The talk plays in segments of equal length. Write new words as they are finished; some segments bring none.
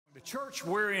church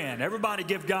we're in. Everybody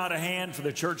give God a hand for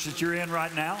the church that you're in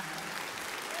right now.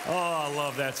 Oh, I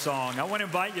love that song. I want to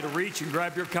invite you to reach and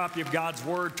grab your copy of God's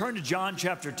Word. Turn to John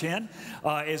chapter 10.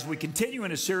 As we continue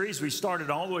in a series we started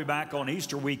all the way back on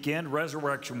Easter weekend,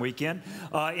 Resurrection weekend,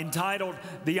 entitled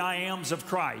The I Ams of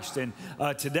Christ. And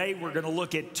today we're going to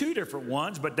look at two different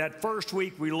ones, but that first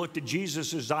week we looked at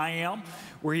Jesus' I Am,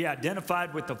 where he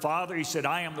identified with the Father. He said,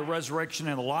 I am the resurrection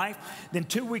and the life. Then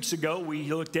 2 weeks ago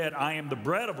we looked at I am the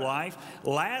bread of life.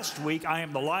 Last week, I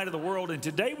am the light of the world. And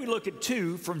today we look at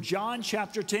two from John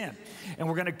chapter 10. And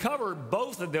we're going to cover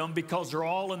both of them because they're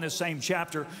all in the same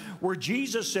chapter, where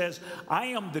Jesus says, I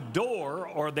am the door,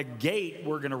 or the gate.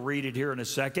 We're going to read it here in a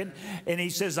second. And he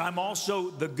says, I'm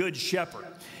also the good shepherd.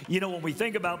 You know, when we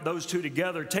think about those two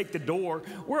together, take the door.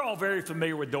 We're all very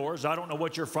familiar with doors. I don't know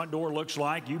what your front door looks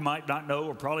like. You might not know,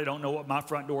 or probably don't know what my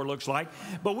front door looks like.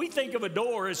 But we think of a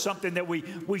door as something that we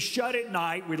shut at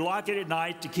night, we lock it at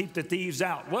night to keep the thieves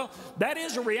out. Well, that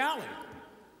is a reality.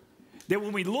 That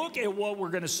when we look at what we're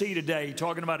going to see today,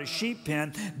 talking about a sheep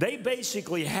pen, they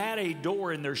basically had a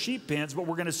door in their sheep pens, but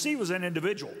we're going to see was an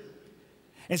individual.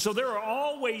 And so there are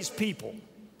always people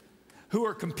who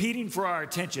are competing for our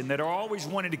attention, that are always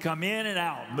wanting to come in and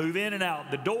out, move in and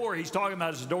out. The door he's talking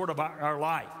about is the door to our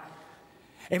life.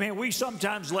 And man, we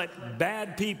sometimes let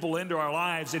bad people into our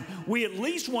lives, and we at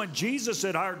least want Jesus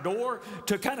at our door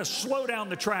to kind of slow down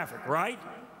the traffic, right?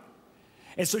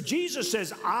 And so Jesus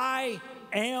says, I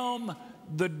am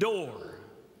the door.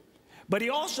 But he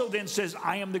also then says,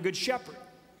 I am the good shepherd.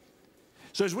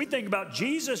 So as we think about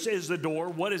Jesus is the door,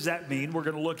 what does that mean? We're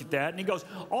going to look at that. And he goes,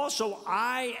 also,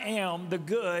 I am the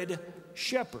good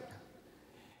shepherd.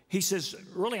 He says,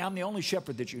 really, I'm the only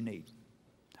shepherd that you need.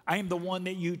 I am the one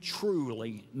that you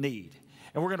truly need.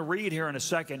 And we're going to read here in a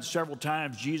second several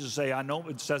times Jesus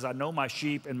says, I know my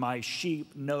sheep, and my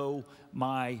sheep know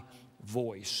my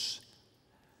voice.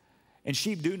 And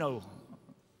sheep do know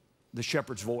the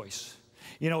shepherd's voice.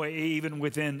 You know, even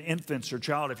within infants or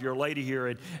child, if you're a lady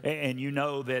here and you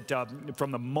know that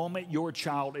from the moment your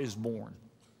child is born,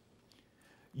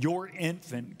 your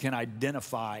infant can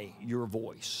identify your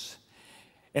voice.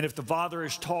 And if the father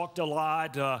has talked a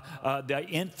lot, the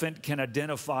infant can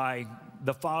identify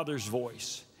the father's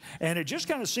voice. And it just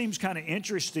kind of seems kind of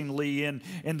interestingly in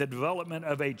the development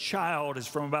of a child is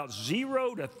from about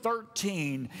 0 to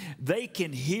 13, they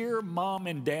can hear mom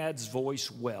and dad's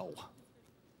voice well.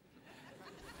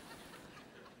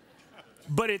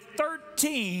 But at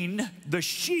 13, the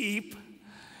sheep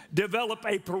develop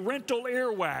a parental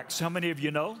earwax. How many of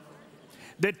you know?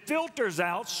 That filters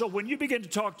out, so when you begin to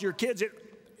talk to your kids,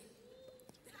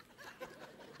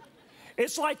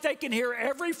 it's like they can hear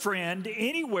every friend,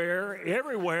 anywhere,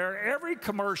 everywhere, every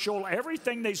commercial,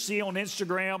 everything they see on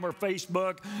Instagram or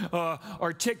Facebook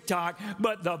or TikTok,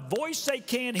 but the voice they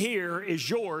can't hear is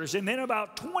yours. And then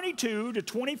about 22 to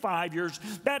 25 years,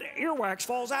 that earwax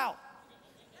falls out.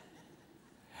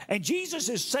 And Jesus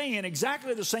is saying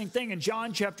exactly the same thing in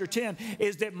John chapter 10,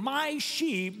 is that my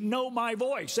sheep know my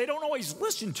voice. They don't always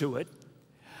listen to it,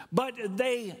 but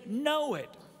they know it.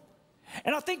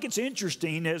 And I think it's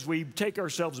interesting as we take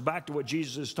ourselves back to what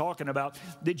Jesus is talking about,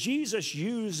 that Jesus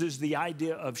uses the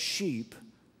idea of sheep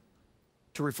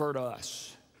to refer to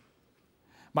us.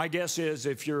 My guess is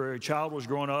if your child was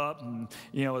growing up and,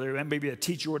 you know, maybe a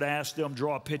teacher would ask them,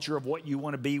 draw a picture of what you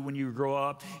want to be when you grow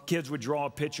up. Kids would draw a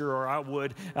picture, or I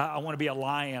would. I want to be a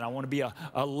lion. I want to be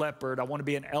a leopard. I want to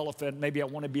be an elephant. Maybe I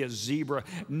want to be a zebra.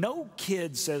 No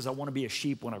kid says, I want to be a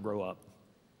sheep when I grow up.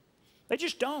 They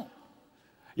just don't.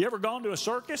 You ever gone to a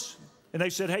circus and they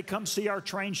said, hey, come see our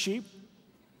trained sheep?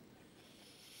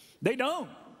 They don't.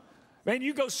 Man,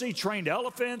 you go see trained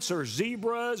elephants or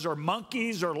zebras or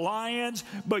monkeys or lions,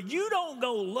 but you don't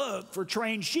go look for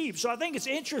trained sheep. So I think it's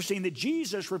interesting that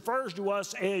Jesus refers to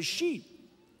us as sheep.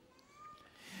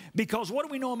 Because what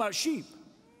do we know about sheep?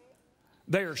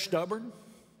 They are stubborn,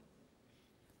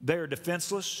 they are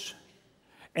defenseless,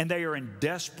 and they are in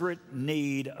desperate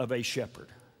need of a shepherd.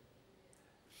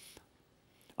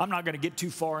 I'm not going to get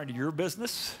too far into your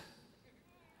business,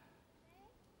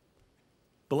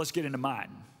 but let's get into mine.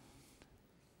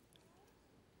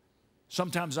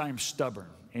 Sometimes I am stubborn.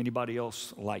 Anybody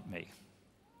else like me?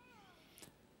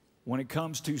 When it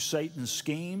comes to Satan's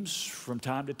schemes, from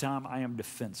time to time, I am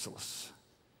defenseless.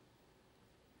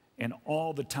 And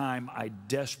all the time, I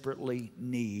desperately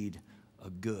need a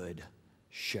good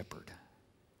shepherd.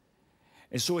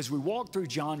 And so as we walk through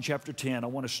John chapter 10, I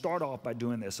want to start off by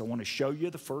doing this. I want to show you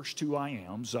the first two I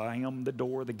ams. I am the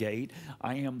door, the gate.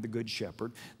 I am the good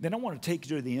shepherd. Then I want to take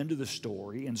you to the end of the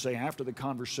story and say, after the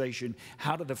conversation,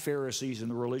 how did the Pharisees and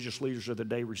the religious leaders of the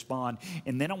day respond?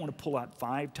 And then I want to pull out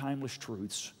 5 timeless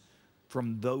truths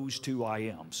from those two I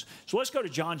ams. So let's go to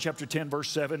John chapter 10, verse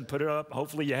 7. Put it up.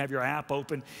 Hopefully you have your app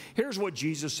open. Here's what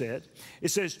Jesus said. It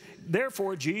says,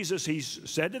 therefore, Jesus, he's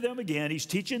said to them again, he's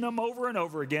teaching them over and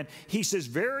over again. He says,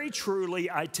 very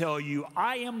truly, I tell you,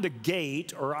 I am the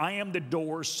gate, or I am the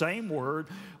door, same word,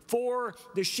 for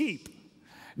the sheep.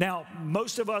 Now,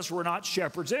 most of us were not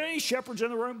shepherds. Are there any shepherds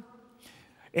in the room?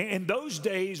 In those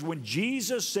days when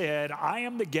Jesus said, I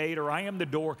am the gate, or I am the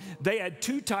door, they had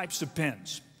two types of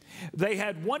pens. They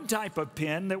had one type of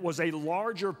pen that was a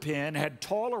larger pen, had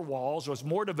taller walls, was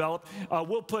more developed.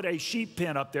 We'll put a sheep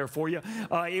pen up there for you.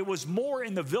 It was more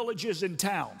in the villages and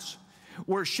towns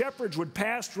where shepherds would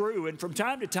pass through, and from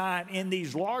time to time in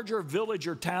these larger village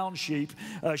or town sheep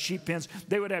pens,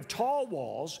 they would have tall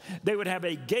walls. They would have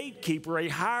a gatekeeper, a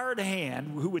hired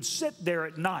hand, who would sit there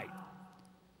at night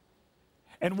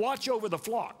and watch over the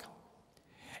flock.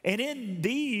 And in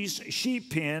these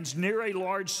sheep pens near a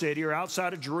large city or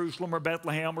outside of Jerusalem or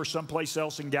Bethlehem or someplace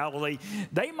else in Galilee,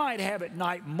 they might have at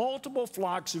night multiple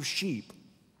flocks of sheep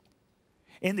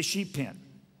in the sheep pen.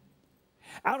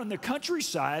 Out in the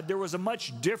countryside, there was a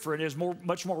much different,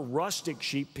 much more rustic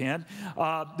sheep pen.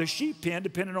 The sheep pen,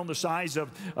 depending on the size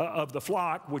of the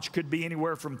flock, which could be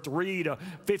anywhere from 3 to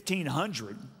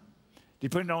 1,500,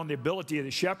 depending on the ability of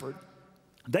the shepherd.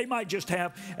 They might just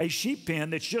have a sheep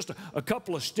pen that's just a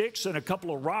couple of sticks and a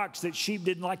couple of rocks that sheep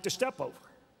didn't like to step over.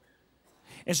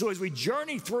 And so as we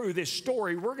journey through this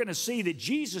story, we're going to see that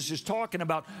Jesus is talking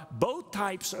about both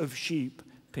types of sheep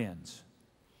pens.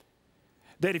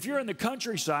 That if you're in the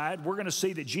countryside, we're going to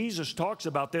see that Jesus talks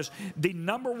about this. The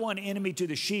number one enemy to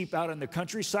the sheep out in the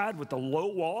countryside with the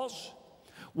low walls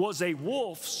was a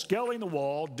wolf scaling the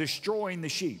wall, destroying the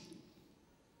sheep.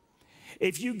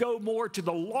 If you go more to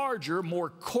the larger, more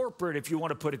corporate, if you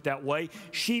want to put it that way,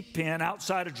 sheep pen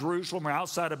outside of Jerusalem or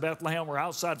outside of Bethlehem or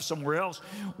outside of somewhere else,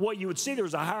 what you would see, there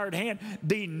was a hired hand.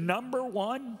 The number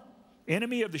one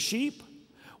enemy of the sheep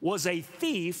was a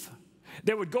thief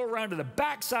that would go around to the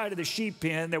backside of the sheep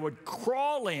pen, that would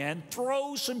crawl in,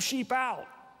 throw some sheep out.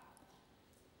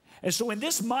 And so in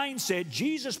this mindset,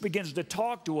 Jesus begins to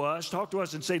talk to us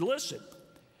and say, listen,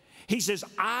 he says,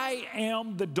 I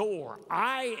am the door.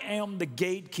 I am the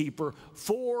gatekeeper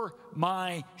for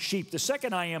my sheep. The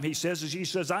second I am, he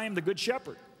says, I am the good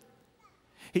shepherd.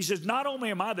 He says, not only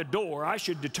am I the door, I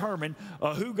should determine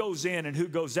who goes in and who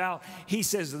goes out. He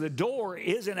says the door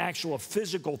is an actual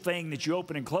physical thing that you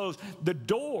open and close. The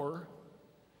door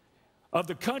of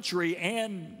the country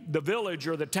and the village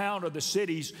or the town or the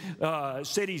city's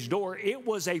door, it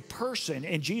was a person.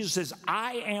 And Jesus says,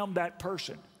 I am that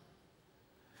person.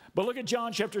 But look at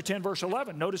John chapter 10, verse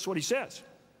 11. Notice what he says.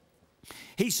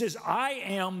 He says, I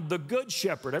am the good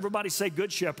shepherd. Everybody say good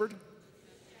shepherd.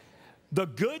 The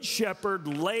good shepherd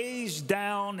lays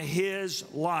down his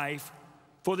life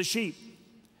for the sheep.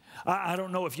 I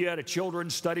don't know if you had a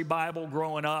children's study Bible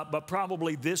growing up, but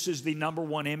probably this is the number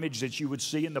one image that you would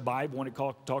see in the Bible when it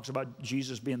talks about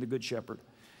Jesus being the good shepherd.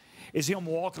 Is him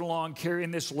walking along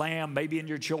carrying this lamb, maybe in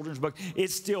your children's book.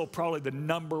 It's still probably the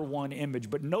number one image.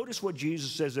 But notice what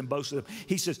Jesus says in both of them.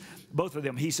 He says, both of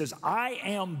them, he says, I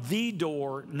am the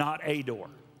door, not a door.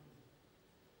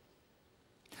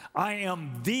 I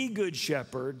am the good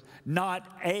shepherd, not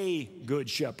a good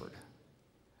shepherd.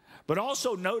 But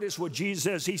also notice what Jesus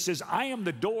says. He says, I am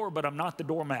the door, but I'm not the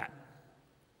doormat.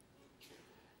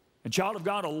 And child of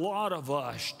God, a lot of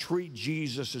us treat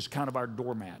Jesus as kind of our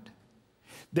doormat.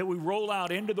 That we roll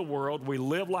out into the world, we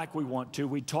live like we want to,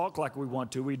 we talk like we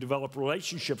want to, we develop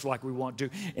relationships like we want to,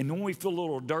 and when we feel a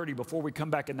little dirty before we come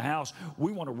back in the house,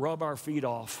 we want to rub our feet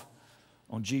off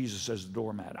on Jesus as the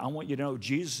doormat. I want you to know,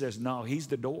 Jesus says, no, he's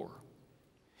the door.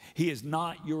 He is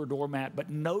not your doormat, but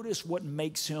notice what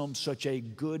makes him such a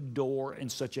good door and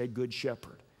such a good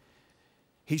shepherd.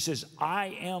 He says,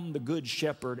 I am the good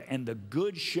shepherd, and the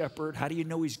good shepherd, how do you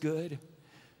know he's good?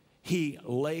 He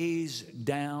lays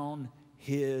down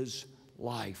his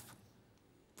life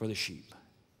for the sheep.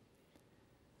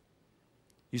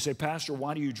 You say, Pastor,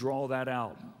 why do you draw that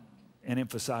out and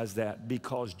emphasize that?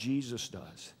 Because Jesus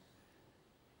does.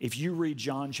 If you read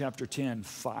John chapter 10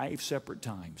 5 separate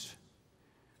times,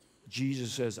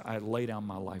 Jesus says, I lay down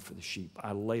my life for the sheep.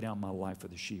 I lay down my life for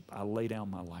the sheep. I lay down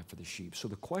my life for the sheep. So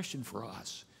the question for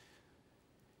us,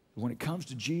 when it comes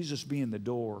to Jesus being the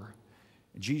door,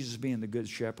 Jesus being the good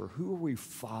shepherd, who are we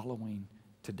following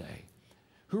today?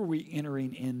 Who are we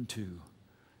entering into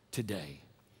today?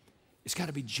 It's got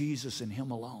to be Jesus and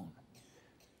him alone.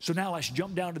 So now let's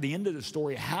jump down to the end of the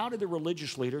story. How did the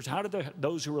religious leaders, how did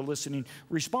those who were listening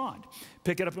respond?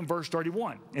 Pick it up in verse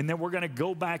 31. And then we're going to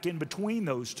go back in between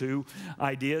those two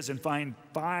ideas and find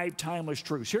 5 timeless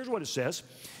truths. Here's what it says.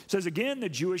 It says, again, the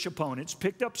Jewish opponents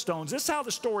picked up stones. This is how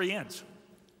the story ends.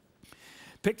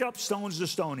 Picked up stones to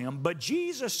stone him. But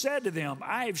Jesus said to them,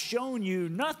 I have shown you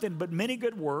nothing but many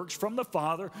good works from the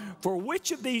Father. For which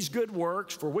of these good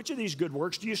works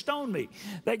do you stone me?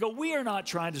 They go, we are not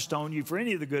trying to stone you for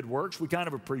any of the good works. We kind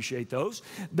of appreciate those.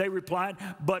 They replied,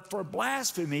 but for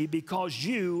blasphemy, because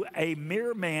you, a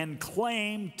mere man,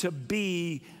 claim to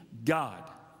be God.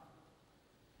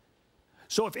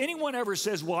 So if anyone ever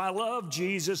says, well, I love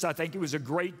Jesus, I think he was a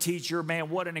great teacher, man,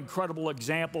 what an incredible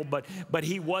example, but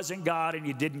he wasn't God and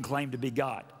he didn't claim to be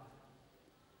God.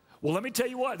 Well, let me tell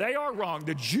you what, they are wrong.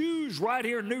 The Jews right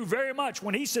here knew very much.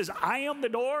 When he says, I am the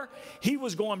door, he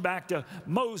was going back to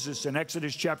Moses in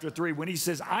Exodus chapter 3. When he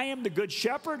says, I am the good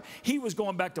shepherd, he was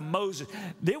going back to Moses.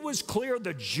 It was clear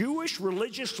the Jewish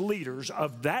religious leaders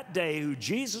of that day who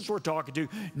Jesus were talking to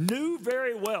knew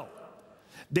very well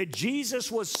that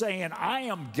Jesus was saying, I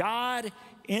am God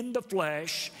in the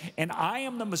flesh, and I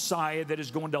am the Messiah that is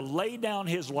going to lay down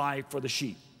his life for the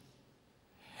sheep.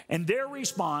 And their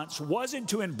response wasn't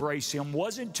to embrace him,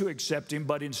 wasn't to accept him,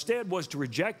 but instead was to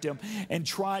reject him and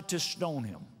try to stone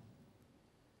him.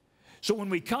 So when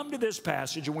we come to this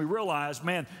passage and we realize,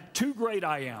 man, 2 great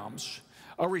I ams,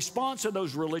 a response of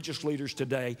those religious leaders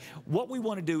today, what we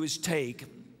want to do is take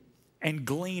and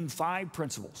glean 5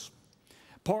 principles.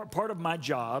 Part of my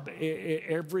job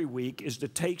every week is to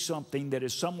take something that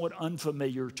is somewhat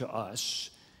unfamiliar to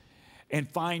us and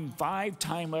find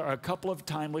a couple of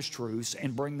timeless truths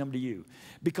and bring them to you.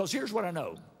 Because here's what I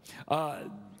know.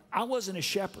 I wasn't a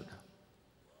shepherd.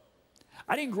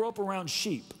 I didn't grow up around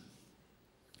sheep.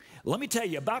 Let me tell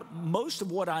you, about most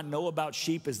of what I know about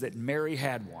sheep is that Mary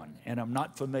had one, and I'm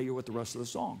not familiar with the rest of the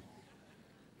song.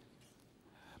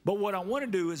 But what I want to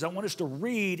do is I want us to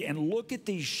read and look at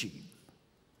these sheep,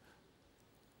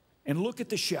 and look at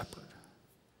the shepherd,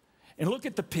 and look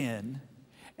at the pen,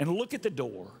 and look at the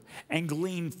door, and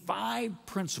glean 5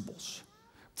 principles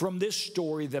from this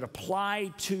story that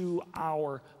apply to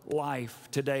our life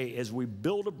today as we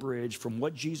build a bridge from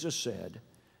what Jesus said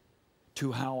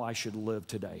to how I should live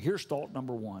today. Here's thought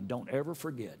number 1. Don't ever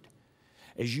forget,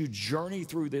 as you journey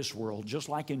through this world, just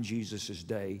like in Jesus'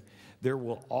 day, there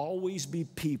will always be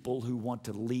people who want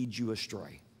to lead you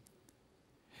astray.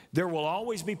 There will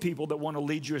always be people that want to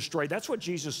lead you astray. That's what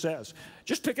Jesus says.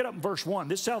 Just pick it up in verse 1.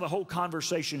 This is how the whole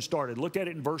conversation started. Look at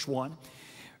it in verse 1.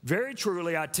 Very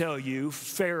truly, I tell you,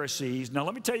 Pharisees. Now,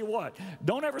 let me tell you what.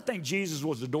 Don't ever think Jesus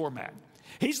was a doormat.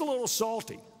 He's a little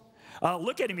salty.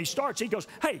 Look at him. He starts. He goes,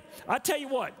 hey, I tell you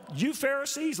what, you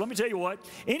Pharisees, let me tell you what.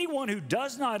 Anyone who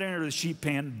does not enter the sheep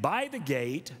pen by the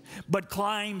gate, but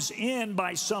climbs in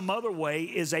by some other way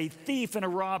is a thief and a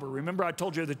robber. Remember I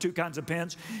told you the 2 kinds of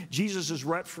pens? Jesus is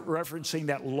referencing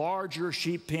that larger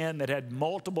sheep pen that had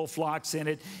multiple flocks in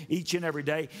it each and every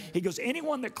day. He goes,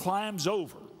 anyone that climbs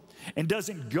over and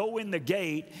doesn't go in the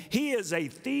gate, he is a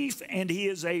thief and he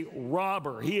is a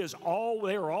robber.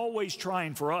 They're always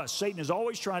trying for us. Satan is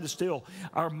always trying to steal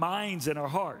our minds and our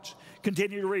hearts.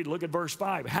 Continue to read. Look at verse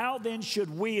 5. How then should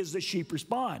we as the sheep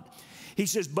respond? He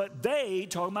says, but they,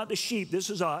 talking about the sheep, this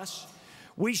is us,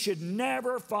 we should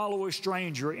never follow a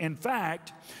stranger. In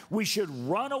fact, we should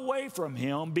run away from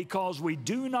him because we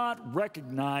do not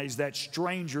recognize that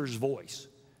stranger's voice.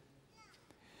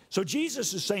 So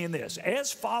Jesus is saying this,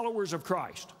 as followers of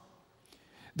Christ,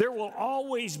 there will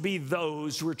always be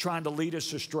those who are trying to lead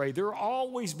us astray. There will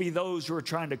always be those who are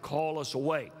trying to call us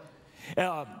away.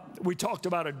 We talked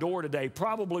about a door today.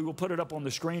 Probably we'll put it up on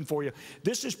the screen for you.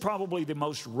 This is probably the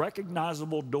most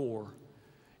recognizable door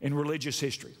in religious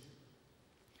history.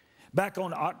 Back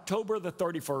on October the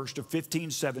 31st of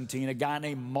 1517, a guy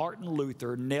named Martin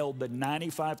Luther nailed the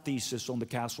 95 Theses on the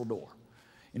castle door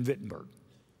in Wittenberg.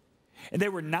 And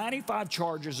there were 95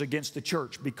 charges against the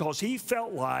church because he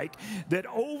felt like that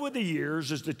over the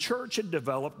years, as the church had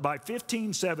developed, by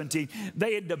 1517,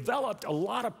 they had developed a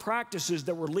lot of practices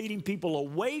that were leading people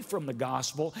away from the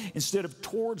gospel instead of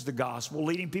towards the gospel,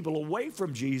 leading people away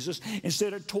from Jesus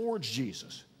instead of towards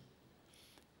Jesus.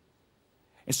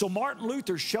 And so Martin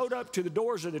Luther showed up to the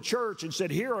doors of the church and said,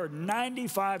 here are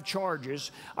 95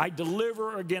 charges I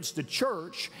deliver against the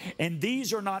church, and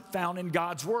these are not found in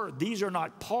God's word. These are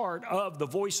not part of the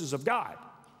voices of God.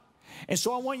 And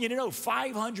so I want you to know,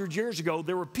 500 years ago,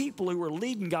 there were people who were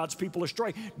leading God's people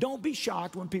astray. Don't be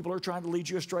shocked when people are trying to lead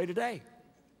you astray today.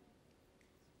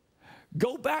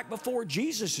 Go back before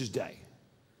Jesus' day.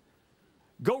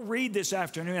 Go read this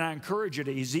afternoon, I encourage you,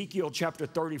 to Ezekiel chapter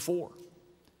 34.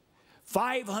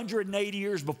 580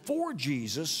 years before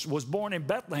Jesus was born in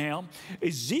Bethlehem,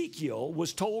 Ezekiel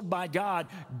was told by God,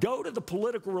 go to the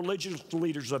political religious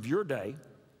leaders of your day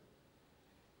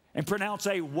and pronounce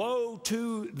a woe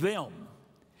to them.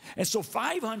 And so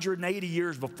 580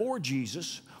 years before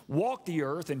Jesus walked the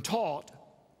earth and taught,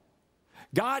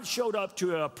 God showed up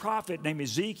to a prophet named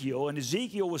Ezekiel, and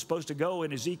Ezekiel was supposed to go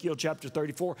in Ezekiel chapter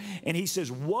 34, and he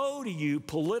says, woe to you,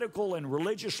 political and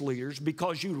religious leaders,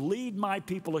 because you lead my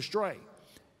people astray.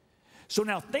 So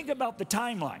now think about the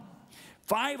timeline.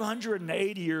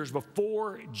 580 years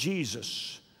before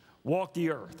Jesus walked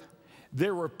the earth,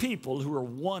 there were people who were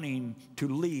wanting to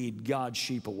lead God's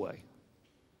sheep away.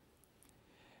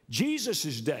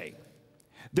 Jesus' day,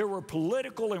 there were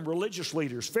political and religious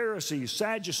leaders, Pharisees,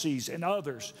 Sadducees, and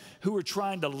others who were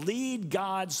trying to lead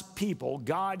God's people,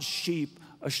 God's sheep,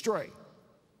 astray.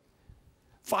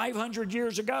 500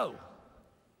 years ago,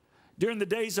 during the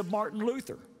days of Martin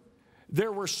Luther,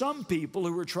 there were some people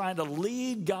who were trying to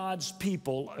lead God's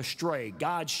people astray,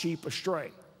 God's sheep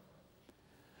astray.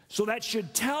 So that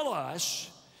should tell us,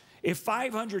 if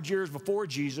 500 years before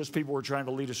Jesus, people were trying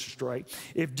to lead us astray,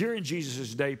 if during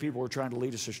Jesus' day people were trying to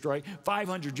lead us astray,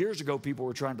 500 years ago people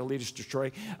were trying to lead us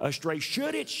astray,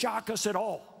 should it shock us at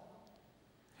all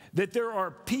that there are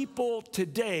people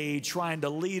today trying to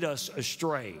lead us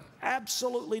astray?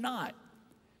 Absolutely not.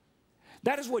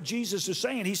 That is what Jesus is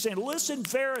saying. He's saying, listen,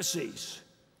 Pharisees,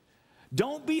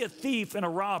 don't be a thief and a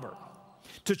robber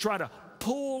to try to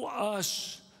pull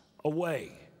us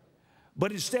away,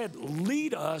 but instead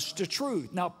lead us to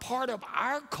truth. Now, part of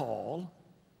our call,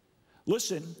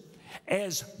 listen,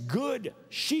 as good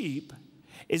sheep,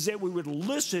 is that we would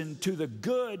listen to the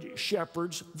good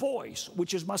shepherd's voice,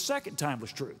 which is my second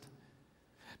timeless truth.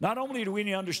 Not only do we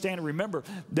need to understand and remember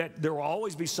that there will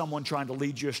always be someone trying to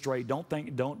lead you astray. Don't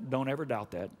ever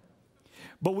doubt that.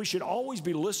 But we should always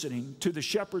be listening to the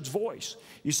shepherd's voice.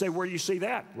 You say, where do you see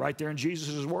that? Right there in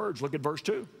Jesus' words. Look at verse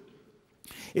 2.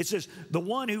 It says, the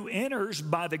one who enters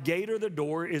by the gate or the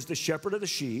door is the shepherd of the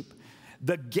sheep.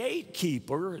 The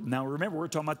gatekeeper, now remember, we're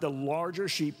talking about the larger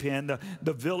sheep pen,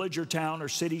 the village or town or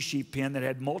city sheep pen that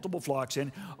had multiple flocks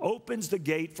in, opens the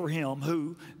gate for him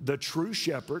who, the true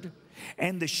shepherd,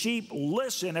 and the sheep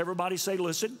listen, everybody say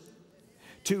listen,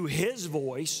 to his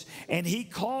voice, and he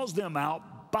calls them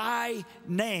out by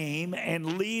name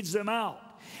and leads them out.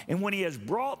 And when he has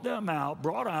brought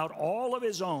out all of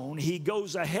his own, he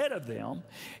goes ahead of them.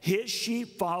 His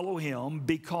sheep follow him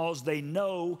because they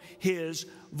know his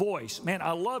voice. Man,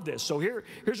 I love this. So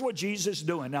here's what Jesus is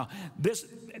doing. Now,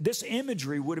 this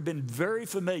imagery would have been very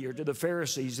familiar to the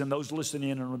Pharisees and those listening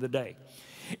in on the day,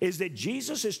 is that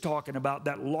Jesus is talking about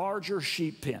that larger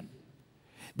sheep pen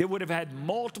that would have had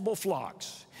multiple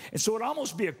flocks. And so it'd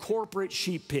almost be a corporate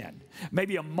sheep pen,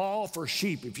 maybe a mall for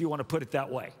sheep, if you want to put it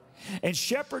that way. And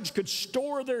shepherds could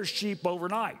store their sheep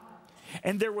overnight.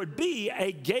 And there would be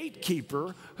a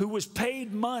gatekeeper who was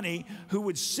paid money who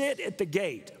would sit at the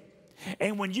gate.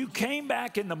 And when you came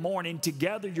back in the morning to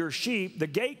gather your sheep, the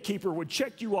gatekeeper would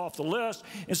check you off the list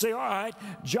and say, all right,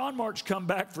 John Mark's come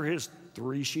back for his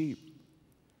 3 sheep.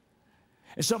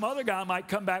 And some other guy might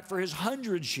come back for his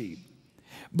 100 sheep.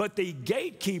 But the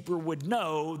gatekeeper would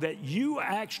know that you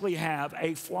actually have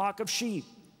a flock of sheep.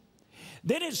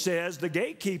 Then it says the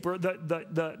gatekeeper,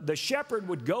 the shepherd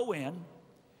would go in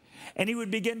and he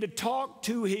would begin to talk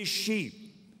to his sheep.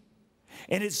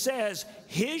 And it says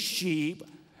his sheep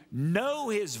know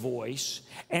his voice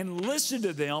and listen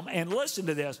to them. And listen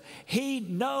to this, he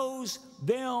knows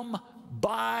them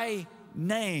by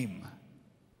name.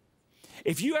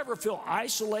 If you ever feel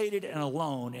isolated and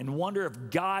alone and wonder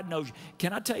if God knows you,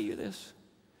 can I tell you this?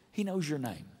 He knows your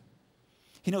name.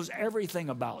 He knows everything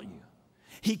about you.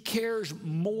 He cares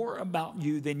more about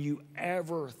you than you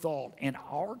ever thought. And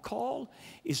our call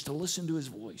is to listen to his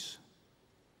voice.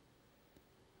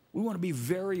 We want to be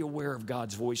very aware of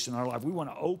God's voice in our life. We want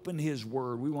to open his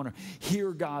word. We want to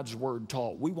hear God's word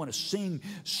taught. We want to sing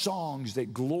songs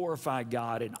that glorify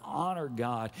God and honor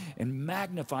God and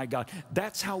magnify God.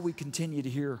 That's how we continue to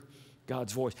hear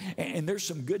God's voice. And there's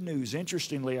some good news.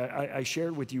 Interestingly, I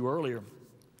shared with you earlier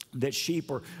that sheep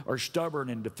are stubborn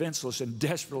and defenseless and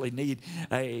desperately need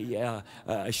a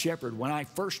shepherd. When I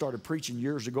first started preaching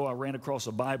years ago, I ran across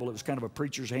a Bible. It was kind of a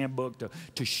preacher's handbook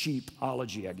to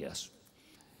sheepology, I guess.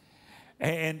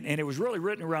 And it was really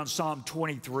written around Psalm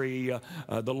 23,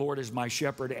 the Lord is my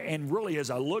shepherd. And really,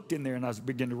 as I looked in there and I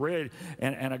began to read,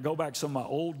 and I go back some of my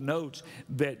old notes,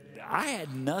 that I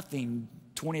had nothing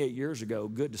 28 years ago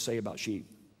good to say about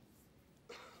sheep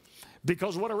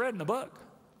because of what I read in the book.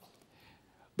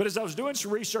 But as I was doing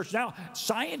some research now,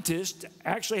 scientists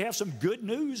actually have some good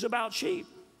news about sheep.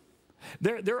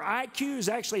 Their IQ is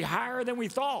actually higher than we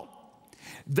thought.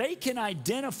 They can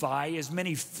identify as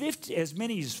many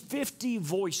as 50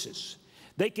 voices.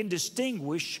 They can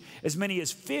distinguish as many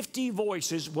as 50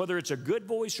 voices, whether it's a good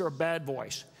voice or a bad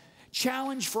voice.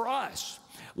 Challenge for us.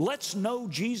 Let's know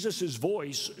Jesus'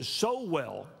 voice so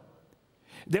well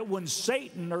that when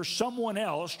Satan or someone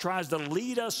else tries to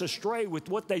lead us astray with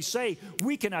what they say,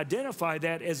 we can identify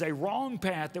that as a wrong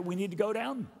path that we need to go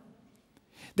down,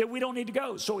 that we don't need to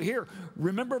go. So here,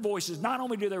 remember voices. Not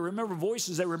only do they remember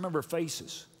voices, they remember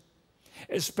faces,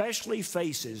 especially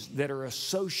faces that are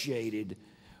associated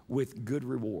with good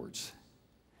rewards.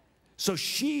 So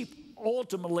sheep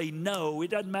ultimately know, it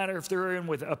doesn't matter if they're in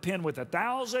with a pen with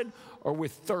 1,000 or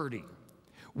with 30.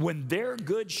 When their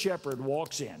good shepherd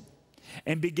walks in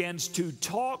and begins to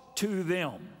talk to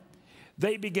them,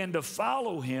 they begin to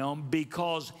follow him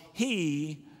because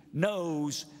he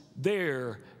knows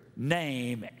their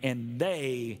name and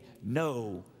they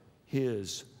know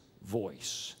his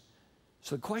voice.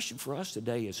 So the question for us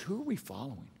today is, who are we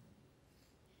following?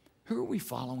 Who are we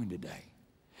following today?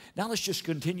 Now let's just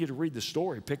continue to read the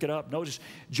story. Pick it up. Notice,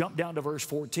 jump down to verse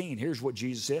 14. Here's what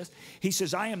Jesus says. He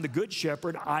says, I am the good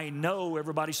shepherd. I know,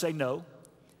 everybody say no.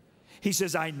 He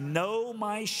says, I know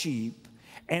my sheep,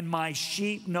 and my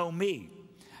sheep know me.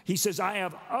 He says, I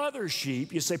have other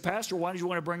sheep. You say, Pastor, why did you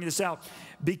want to bring this out?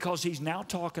 Because he's now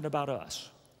talking about us.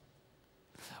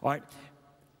 All right.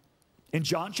 In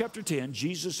John chapter 10,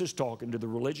 Jesus is talking to the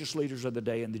religious leaders of the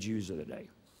day and the Jews of the day.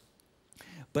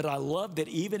 But I love that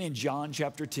even in John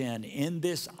chapter 10, in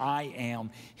this I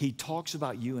am, he talks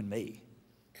about you and me.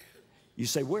 You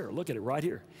say, where? Look at it right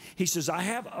here. He says, I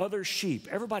have other sheep.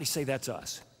 Everybody say that's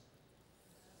us.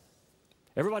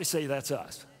 Everybody say that's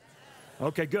us.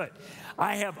 Okay, good.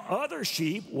 I have other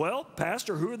sheep. Well,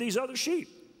 Pastor, who are these other sheep?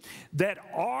 That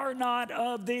are not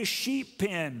of this sheep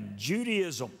pen,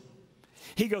 Judaism.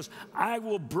 He goes, I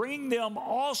will bring them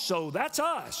also. That's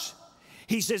us.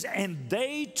 He says, and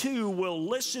they too will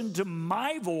listen to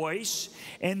my voice,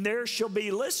 and there shall be,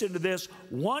 listen to this,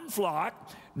 one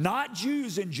flock, not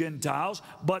Jews and Gentiles,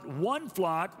 but one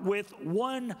flock with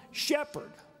one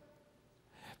shepherd.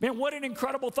 Man, what an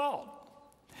incredible thought.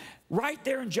 Right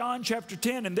there in John chapter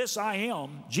 10, in this I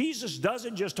am, Jesus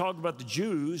doesn't just talk about the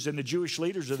Jews and the Jewish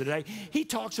leaders of the day. He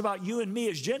talks about you and me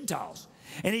as Gentiles.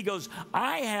 And he goes,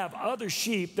 I have other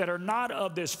sheep that are not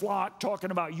of this flock,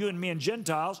 talking about you and me and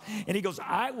Gentiles. And he goes,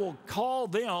 I will call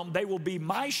them, they will be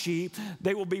my sheep.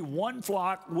 They will be one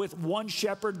flock with one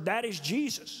shepherd. That is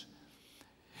Jesus.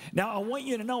 Now, I want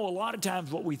you to know a lot of times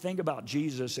what we think about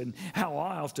Jesus and how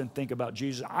I often think about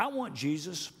Jesus. I want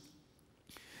Jesus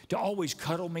to always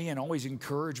cuddle me and always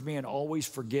encourage me and always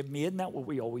forgive me. Isn't that what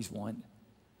we always want?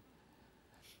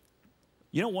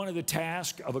 You know, one of the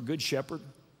tasks of a good shepherd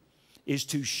is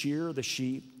to shear the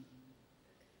sheep.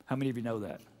 How many of you know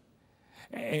that?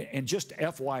 And just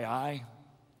FYI,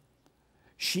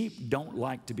 sheep don't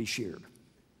like to be sheared,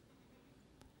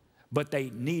 but they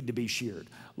need to be sheared.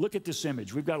 Look at this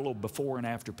image. We've got a little before and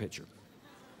after picture.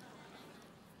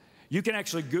 You can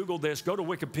actually Google this. Go to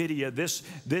Wikipedia.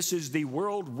 This is the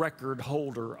world record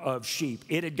holder of sheep.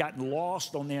 It had gotten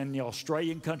lost in the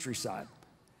Australian countryside.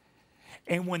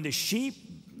 And when the sheep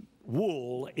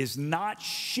wool is not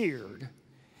sheared,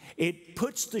 it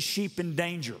puts the sheep in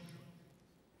danger.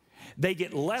 They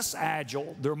get less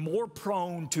agile. They're more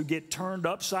prone to get turned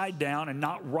upside down and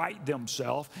not right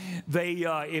themselves.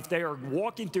 If they are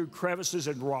walking through crevices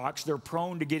and rocks, they're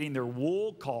prone to getting their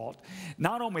wool caught.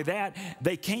 Not only that,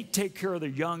 they can't take care of their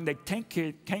young. They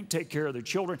can't take care of their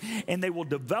children. And they will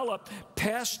develop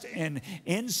pests and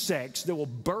insects that will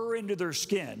burrow into their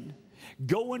skin,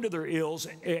 go into their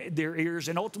ears,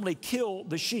 and ultimately kill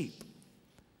the sheep.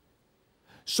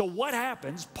 So what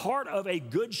happens? Part of a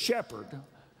good shepherd,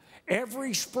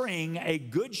 every spring, a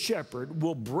good shepherd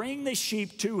will bring the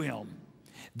sheep to him.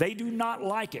 They do not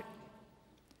like it.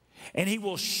 And he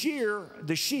will shear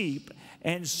the sheep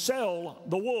and sell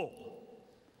the wool.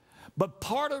 But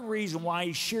part of the reason why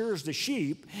he shears the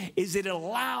sheep is it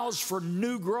allows for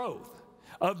new growth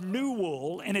of new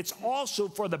wool, and it's also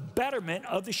for the betterment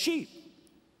of the sheep.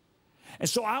 And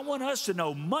so I want us to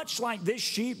know, much like this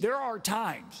sheep, there are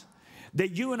times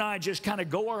that you and I just kind of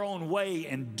go our own way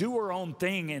and do our own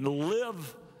thing and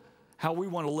live how we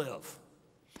want to live.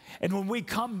 And when we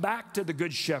come back to the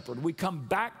Good Shepherd, we come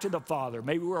back to the Father,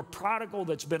 maybe we're a prodigal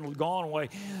that's been gone away,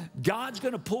 God's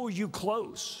going to pull you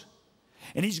close.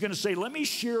 And he's going to say, let me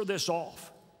shear this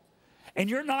off. And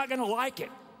you're not going to like it.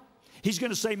 He's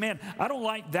going to say, man, I don't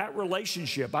like that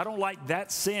relationship. I don't like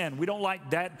that sin. We don't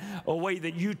like that way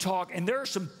that you talk. And there are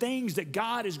some things that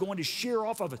God is going to shear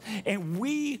off of us. And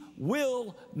we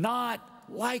will not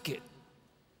like it.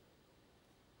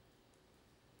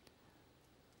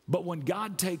 But when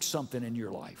God takes something in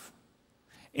your life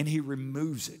and He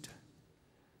removes it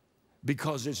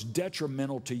because it's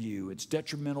detrimental to you, it's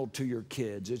detrimental to your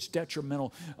kids, it's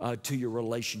detrimental to your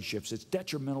relationships, it's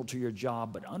detrimental to your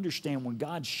job, but understand when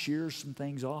God shears some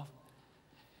things off,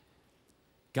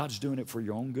 God's doing it for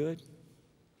your own good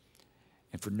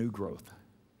and for new growth.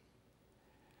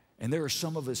 And there are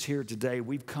some of us here today,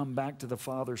 we've come back to the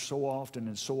Father so often,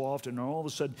 and all of a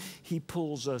sudden He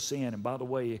pulls us in. And by the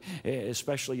way,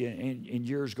 especially in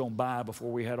years gone by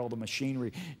before we had all the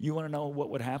machinery, you want to know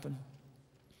what would happen?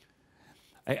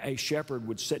 A shepherd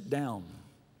would sit down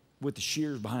with the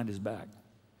shears behind his back,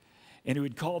 and he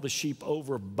would call the sheep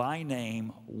over by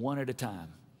name one at a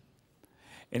time.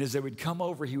 And as they would come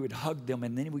over, he would hug them,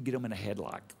 and then he would get them in a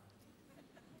headlock.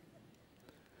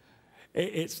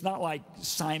 It's not like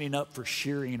signing up for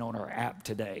shearing on our app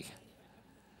today.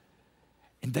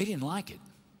 And they didn't like it.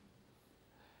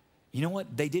 You know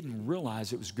what? They didn't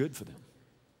realize it was good for them.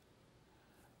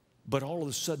 But all of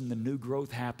a sudden, the new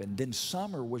growth happened. Then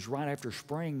summer was right after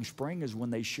spring. Spring is when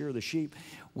they shear the sheep,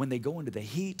 when they go into the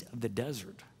heat of the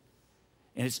desert.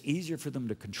 And it's easier for them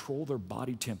to control their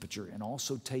body temperature and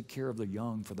also take care of the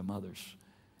young for the mothers.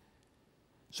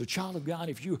 So, child of God,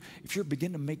 if you're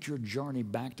beginning to make your journey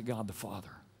back to God the Father,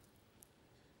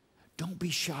 don't be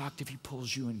shocked if He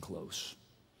pulls you in close.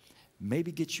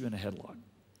 Maybe gets you in a headlock.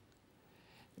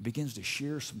 It begins to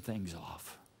shear some things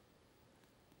off.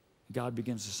 God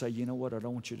begins to say, you know what, I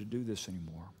don't want you to do this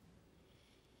anymore.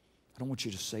 I don't want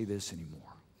you to say this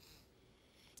anymore.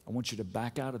 I want you to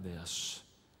back out of this,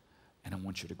 and I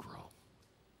want you to grow.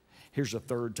 Here's a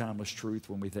third timeless truth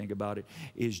when we think about it.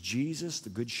 Is Jesus, the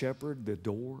Good Shepherd, the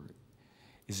door,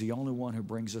 is the only one who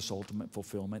brings us ultimate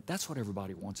fulfillment? That's what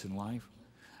everybody wants in life.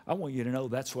 I want you to know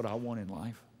that's what I want in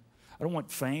life. I don't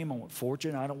want fame. I want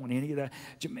fortune. I don't want any of that.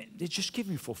 Just give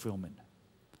me fulfillment.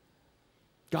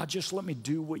 God, just let me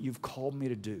do what you've called me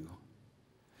to do.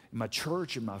 In my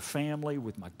church, in my family,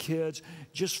 with my kids,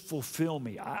 just fulfill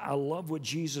me. I love what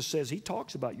Jesus says. He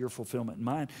talks about your fulfillment in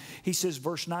mind. He says,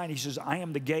 verse 9, he says, I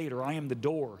am the gate, or I am the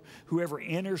door. Whoever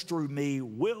enters through me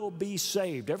will be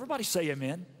saved. Everybody say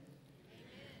amen.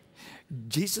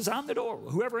 Jesus, I'm the door.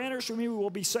 Whoever enters through me will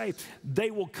be saved. They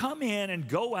will come in and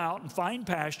go out and find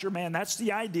pasture. Man, that's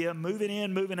the idea, moving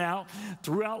in, moving out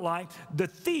throughout life. The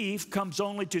thief comes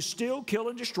only to steal, kill,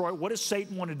 and destroy. What does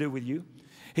Satan want to do with you?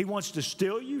 He wants to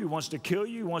steal you. He wants to kill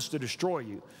you. He wants to destroy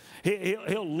you.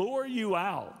 He'll lure you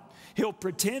out. He'll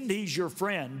pretend he's your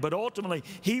friend, but ultimately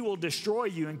he will destroy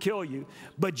you and kill you.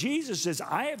 But Jesus says,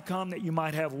 I have come that you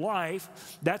might have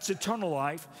life. That's eternal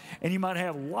life. And you might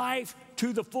have life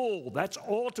to the full. That's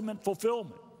ultimate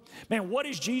fulfillment. Man, what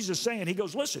is Jesus saying? He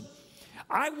goes, listen,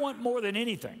 I want more than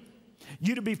anything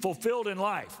you to be fulfilled in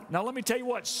life. Now, let me tell you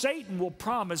what, Satan will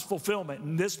promise fulfillment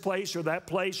in this place,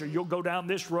 or you'll go down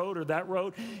this road or that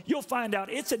road. You'll find out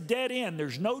it's a dead end.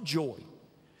 There's no joy.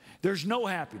 There's no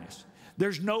happiness.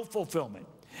 There's no fulfillment.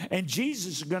 And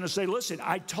Jesus is going to say, listen,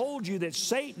 I told you that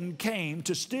Satan came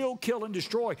to steal, kill, and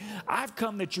destroy. I've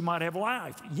come that you might have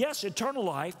life. Yes, eternal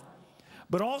life,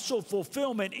 but also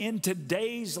fulfillment in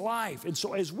today's life. And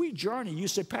so as we journey, you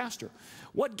say, Pastor,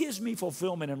 what gives me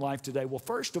fulfillment in life today? Well,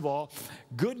 first of all,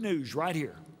 good news right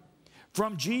here.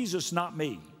 From Jesus, not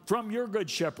me. From your good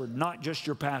shepherd, not just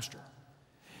your pastor.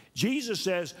 Jesus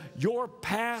says, your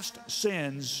past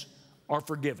sins are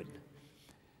forgiven.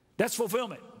 That's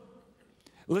fulfillment.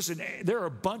 Listen, there are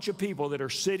a bunch of people that are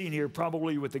sitting here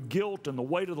probably with the guilt and the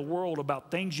weight of the world about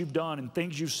things you've done and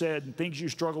things you've said and things you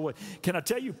struggle with. Can I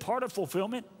tell you, part of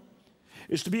fulfillment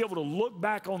is to be able to look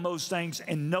back on those things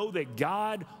and know that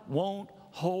God won't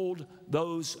hold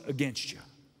those against you.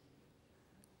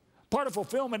 Part of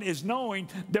fulfillment is knowing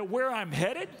that where I'm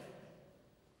headed,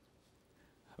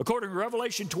 according to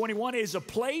Revelation 21, is a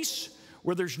place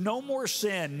where there's no more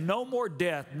sin, no more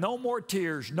death, no more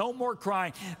tears, no more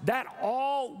crying. That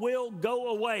all will go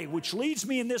away, which leads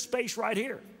me in this space right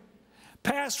here.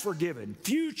 Past forgiven,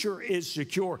 future is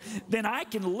secure. Then I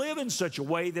can live in such a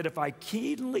way that if I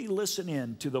keenly listen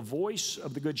in to the voice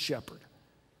of the Good Shepherd,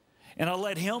 and I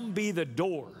let Him be the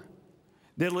door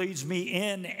that leads me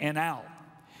in and out,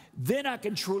 then I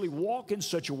can truly walk in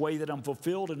such a way that I'm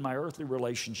fulfilled in my earthly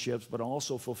relationships, but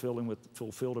also fulfilled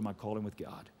in my calling with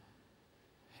God.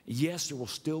 Yes, there will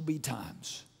still be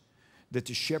times that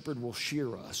the shepherd will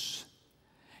shear us,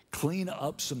 clean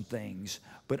up some things,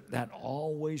 but that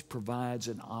always provides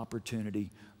an opportunity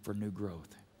for new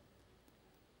growth.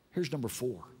 Here's number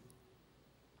 4.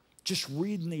 Just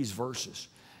reading these verses,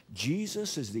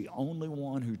 Jesus is the only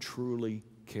one who truly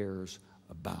cares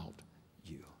about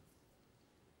you.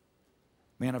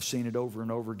 Man, I've seen it over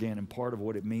and over again, and part of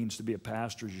what it means to be a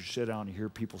pastor is you sit down and hear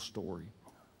people's story.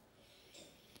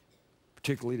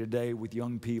 Particularly today with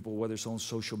young people, whether it's on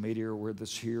social media or whether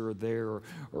it's here or there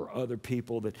or other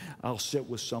people, that I'll sit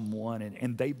with someone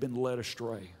and they've been led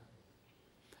astray.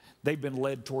 They've been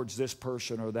led towards this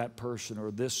person or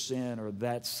this sin or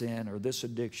that sin or this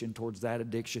addiction towards that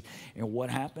addiction. And what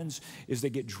happens is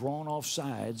they get drawn off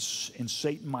sides and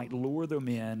Satan might lure them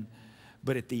in,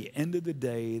 but at the end of the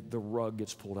day, the rug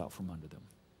gets pulled out from under them.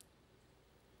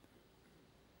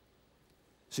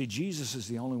 See, Jesus is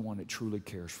the only one that truly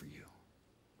cares for you.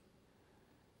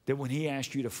 That when he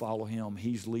asks you to follow him,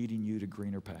 he's leading you to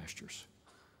greener pastures.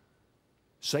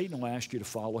 Satan will ask you to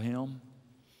follow him.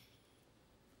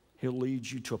 He'll lead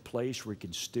you to a place where he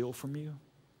can steal from you,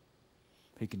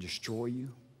 he can destroy you,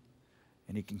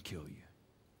 and he can kill you.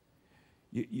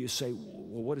 You say,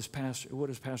 well, what is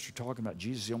Pastor talking about?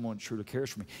 Jesus is the only one that truly cares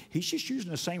for me. He's just using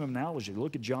the same analogy.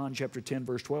 Look at John chapter 10,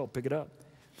 verse 12. Pick it up.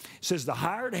 It says the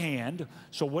hired hand,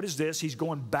 so what is this? He's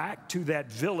going back to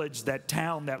that village, that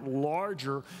town, that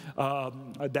larger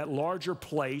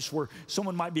place where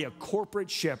someone might be a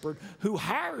corporate shepherd who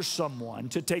hires someone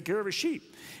to take care of his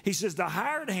sheep. He says the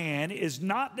hired hand is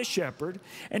not the shepherd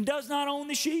and does not own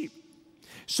the sheep.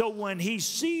 So when he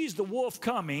sees the wolf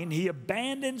coming, he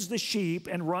abandons the sheep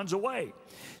and runs away.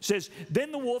 It says,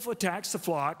 then the wolf attacks the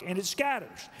flock and it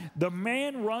scatters. The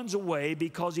man runs away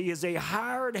because he is a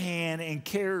hired hand and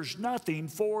cares nothing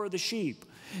for the sheep.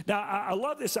 Now, I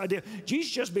love this idea.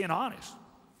 Jesus just being honest.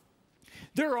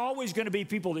 There are always going to be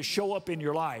people that show up in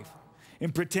your life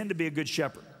and pretend to be a good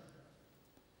shepherd.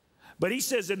 But he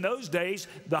says in those days,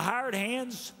 the hired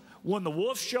hands, when the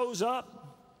wolf shows up,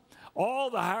 all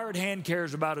the hired hand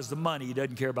cares about is the money. He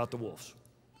doesn't care about the wolves.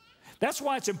 That's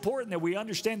why it's important that we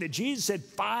understand that Jesus said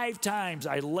 5 times,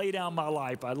 I lay down my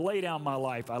life, I lay down my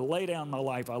life, I lay down my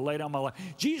life, I lay down my life.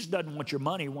 Jesus doesn't want your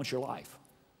money, he wants your life.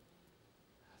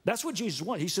 That's what Jesus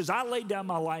wants. He says, I laid down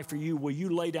my life for you. Will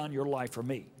you lay down your life for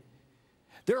me?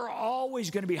 There are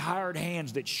always going to be hired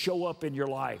hands that show up in your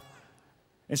life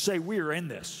and say, we are in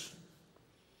this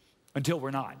until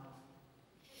we're not.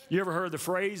 You ever heard the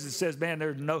phrase that says, man,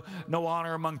 there's no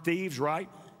honor among thieves, right?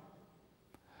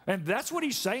 And that's what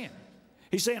he's saying.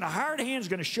 He's saying a hired hand is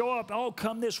going to show up, oh,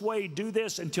 come this way, do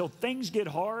this until things get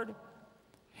hard.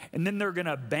 And then they're going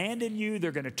to abandon you.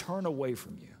 They're going to turn away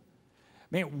from you.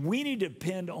 Man, we need to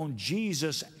depend on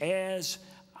Jesus as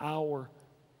our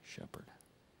shepherd.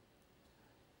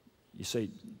 You say,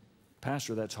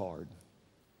 Pastor, that's hard.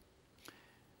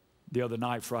 The other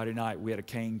night, Friday night, we had a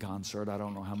Caton concert. I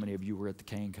don't know how many of you were at the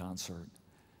Caton concert.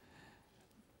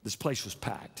 This place was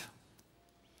packed.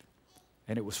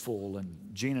 And it was full. And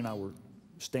Gene and I were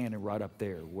standing right up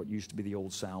there, what used to be the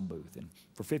old sound booth. And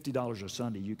for $50 a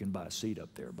Sunday, you can buy a seat up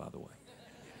there, by the way.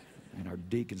 And our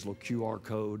deacons' little QR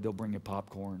code, they'll bring you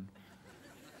popcorn.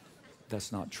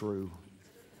 That's not true.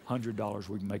 $100,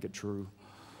 we can make it true.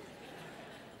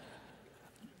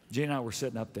 Gene and I were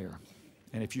sitting up there.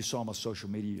 And if you saw my social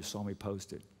media, you saw me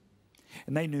post it.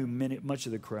 And they knew much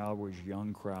of the crowd was a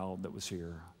young crowd that was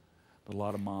here. But a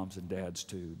lot of moms and dads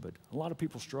too. But a lot of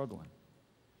people struggling.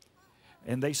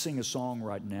 And they sing a song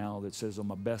right now that says, on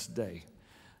my best day,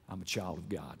 I'm a child of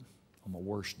God. On my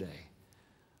worst day,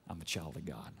 I'm a child of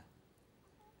God.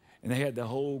 And they had the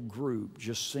whole group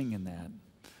just singing that.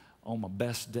 On my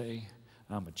best day,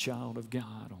 I'm a child of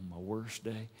God. On my worst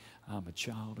day, I'm a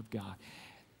child of God.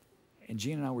 And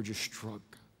Gene and I were just struck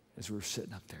as we were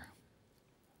sitting up there.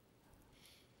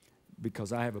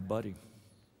 Because I have a buddy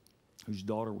whose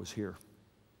daughter was here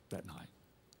that night.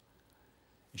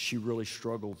 And she really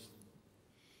struggled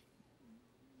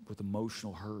with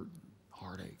emotional hurt,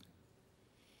 heartache.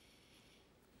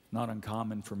 Not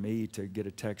uncommon for me to get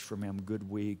a text from him, good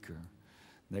week, or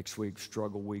next week,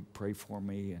 struggle week, pray for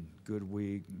me, and good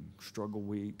week, and struggle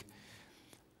week.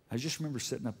 I just remember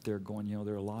sitting up there going, you know,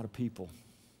 there are a lot of people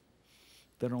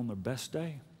that on their best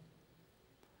day,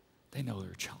 they know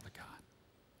they're a child of God.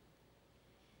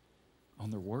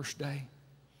 On their worst day,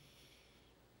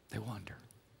 they wonder.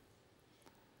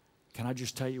 Can I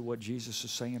just tell you what Jesus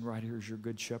is saying right here as your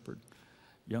good shepherd?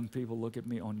 Young people, look at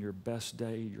me. On your best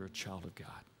day, you're a child of God.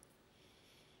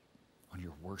 On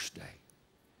your worst day,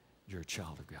 you're a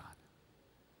child of God.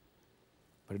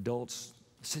 But adults,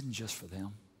 this isn't just for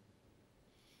them.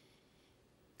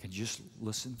 Can you just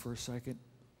listen for a second?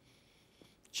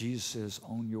 Jesus says,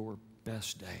 on your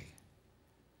best day,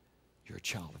 you're a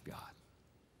child of God.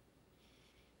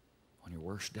 On your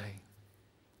worst day,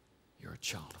 you're a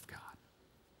child of God.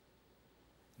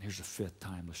 And here's a fifth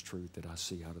timeless truth that I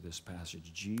see out of this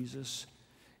passage. Jesus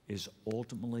is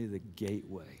ultimately the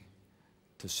gateway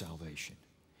to salvation.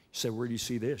 Say, where do you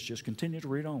see this? Just continue to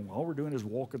read on. All we're doing is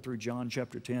walking through John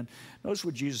chapter 10. Notice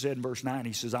what Jesus said in verse 9.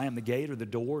 He says, I am the gate or the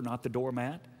door, not the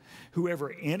doormat.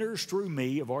 Whoever enters through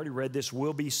me, I've already read this,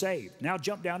 will be saved. Now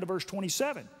jump down to verse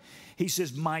 27. He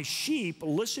says, my sheep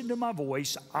listen to my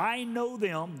voice. I know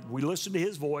them. We listen to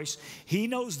his voice. He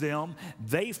knows them.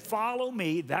 They follow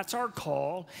me. That's our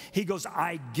call. He goes,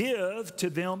 I give to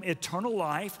them eternal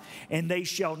life, and they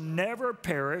shall never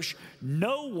perish.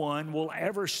 No one will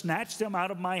ever snatch them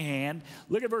out of my hand.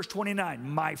 Look at verse 29.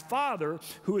 My Father,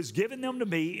 who has given them to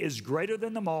me, is greater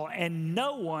than them all, and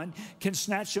no one can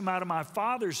snatch them out of my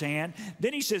Father's hand.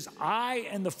 Then he says, I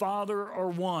and the Father are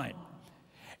one.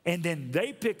 And then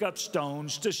they pick up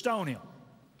stones to stone him.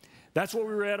 That's what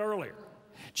we read earlier.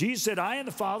 Jesus said, I and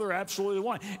the Father are absolutely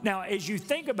one. Now, as you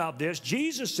think about this,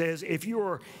 Jesus says, if you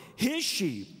are his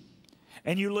sheep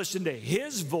and you listen to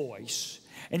his voice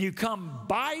and you come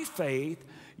by faith,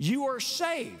 you are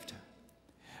saved.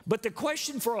 But the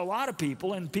question for a lot of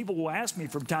people, and people will ask me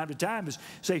from time to time, is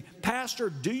say,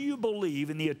 Pastor, do you believe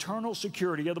in the eternal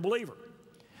security of the believer?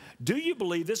 Do you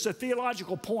believe, this is a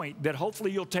theological point that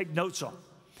hopefully you'll take notes on.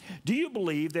 Do you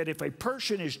believe that if a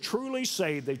person is truly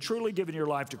saved, they've truly given your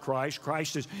life to Christ,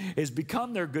 Christ has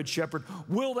become their good shepherd,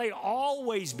 will they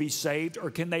always be saved, or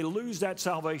can they lose that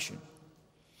salvation?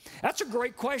 That's a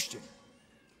great question.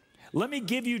 Let me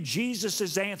give you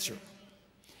Jesus' answer.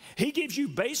 He gives you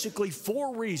basically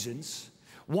 4 reasons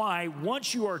why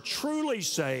once you are truly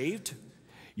saved,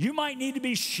 you might need to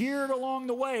be sheared along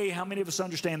the way. How many of us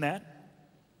understand that?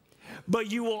 But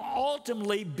you will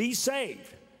ultimately be saved.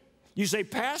 You say,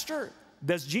 Pastor,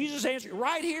 does Jesus answer?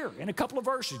 Right here in a couple of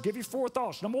verses. Give you 4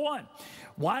 thoughts. Number 1,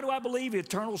 why do I believe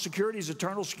eternal security is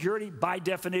eternal security? By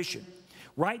definition.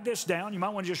 Write this down. You might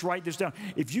want to just write this down.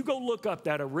 If you go look up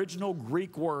that original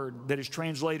Greek word that is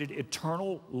translated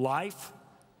eternal life,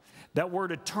 that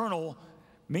word eternal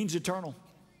means eternal.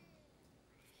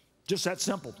 Just that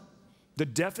simple. The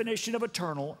definition of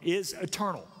eternal is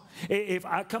eternal. If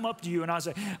I come up to you and I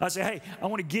say, hey, I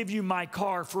want to give you my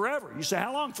car forever. You say,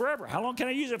 how long forever? How long can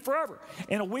I use it forever?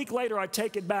 And a week later, I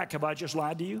take it back. Have I just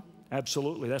lied to you?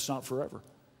 Absolutely, that's not forever.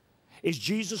 Is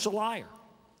Jesus a liar?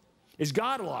 Is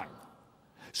God a liar?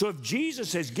 So if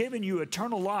Jesus has given you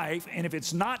eternal life, and if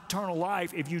it's not eternal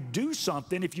life, if you do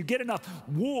something, if you get enough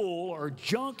wool or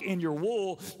junk in your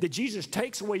wool that Jesus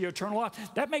takes away your eternal life,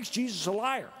 that makes Jesus a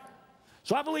liar.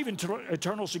 So I believe in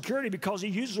eternal security because he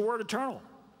uses the word eternal.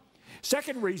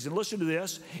 Second reason, listen to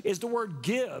this, is the word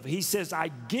give. He says, I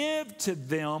give to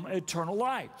them eternal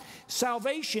life.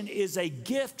 Salvation is a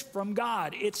gift from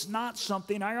God. It's not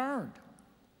something I earned.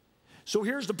 So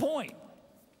here's the point.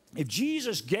 If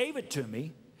Jesus gave it to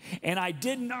me and I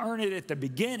didn't earn it at the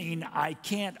beginning, I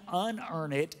can't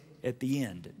unearn it at the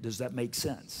end. Does that make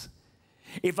sense?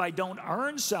 If I don't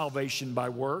earn salvation by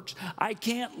works, I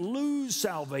can't lose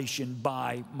salvation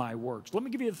by my works. Let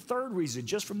me give you the third reason,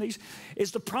 just from these,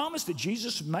 is the promise that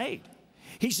Jesus made.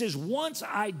 He says, once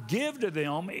I give to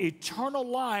them eternal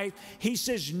life, he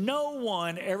says, no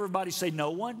one, everybody say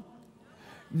no one?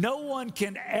 No one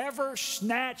can ever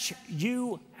snatch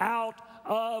you out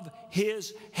of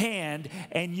his hand,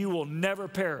 and you will never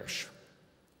perish.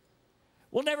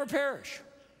 Will never perish.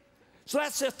 So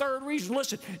that's the third reason.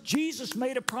 Listen, Jesus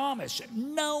made a promise.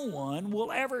 No one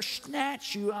will ever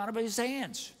snatch you out of his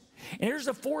hands. And here's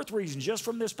the fourth reason, just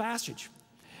from this passage.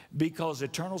 Because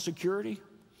eternal security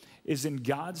is in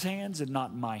God's hands and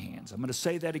not in my hands. I'm going to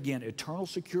say that again. Eternal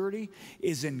security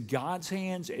is in God's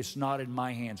hands. It's not in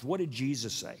my hands. What did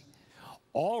Jesus say?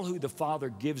 All who the Father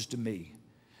gives to me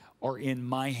are in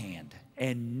my hand,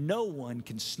 and no one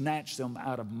can snatch them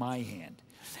out of my hand.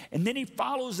 And then he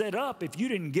follows that up, if you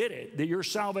didn't get it, that your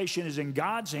salvation is in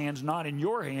God's hands, not in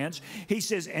your hands. He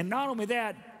says, and not only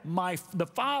that, the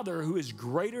Father who is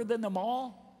greater than them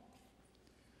all,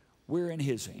 we're in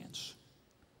his hands.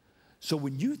 So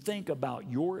when you think about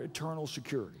your eternal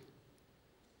security,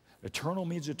 eternal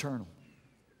means eternal.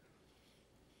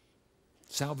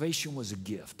 Salvation was a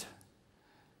gift.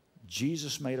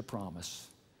 Jesus made a promise,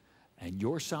 and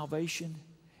your salvation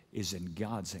is in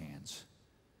God's hands,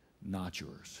 not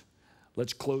yours.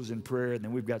 Let's close in prayer, and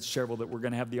then we've got several that we're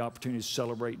going to have the opportunity to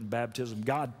celebrate in baptism.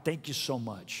 God, thank you so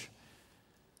much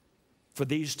for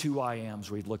these 2 I ams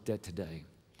we've looked at today.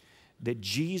 That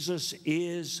Jesus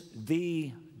is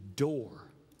the door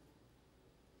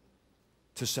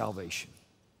to salvation.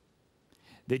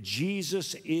 That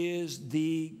Jesus is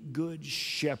the good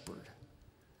shepherd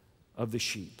of the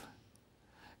sheep.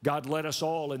 God, let us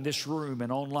all in this room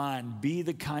and online be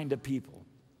the kind of people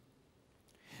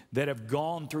that have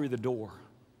gone through the door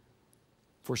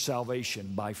for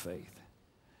salvation by faith.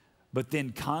 but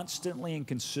then constantly and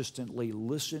consistently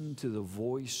listen to the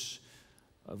voice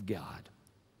of God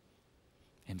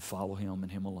and follow Him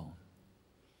and Him alone.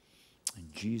 In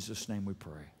Jesus' name we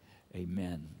pray.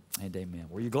 Amen and amen.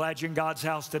 Were you glad you're in God's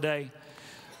house today?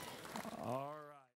 All right.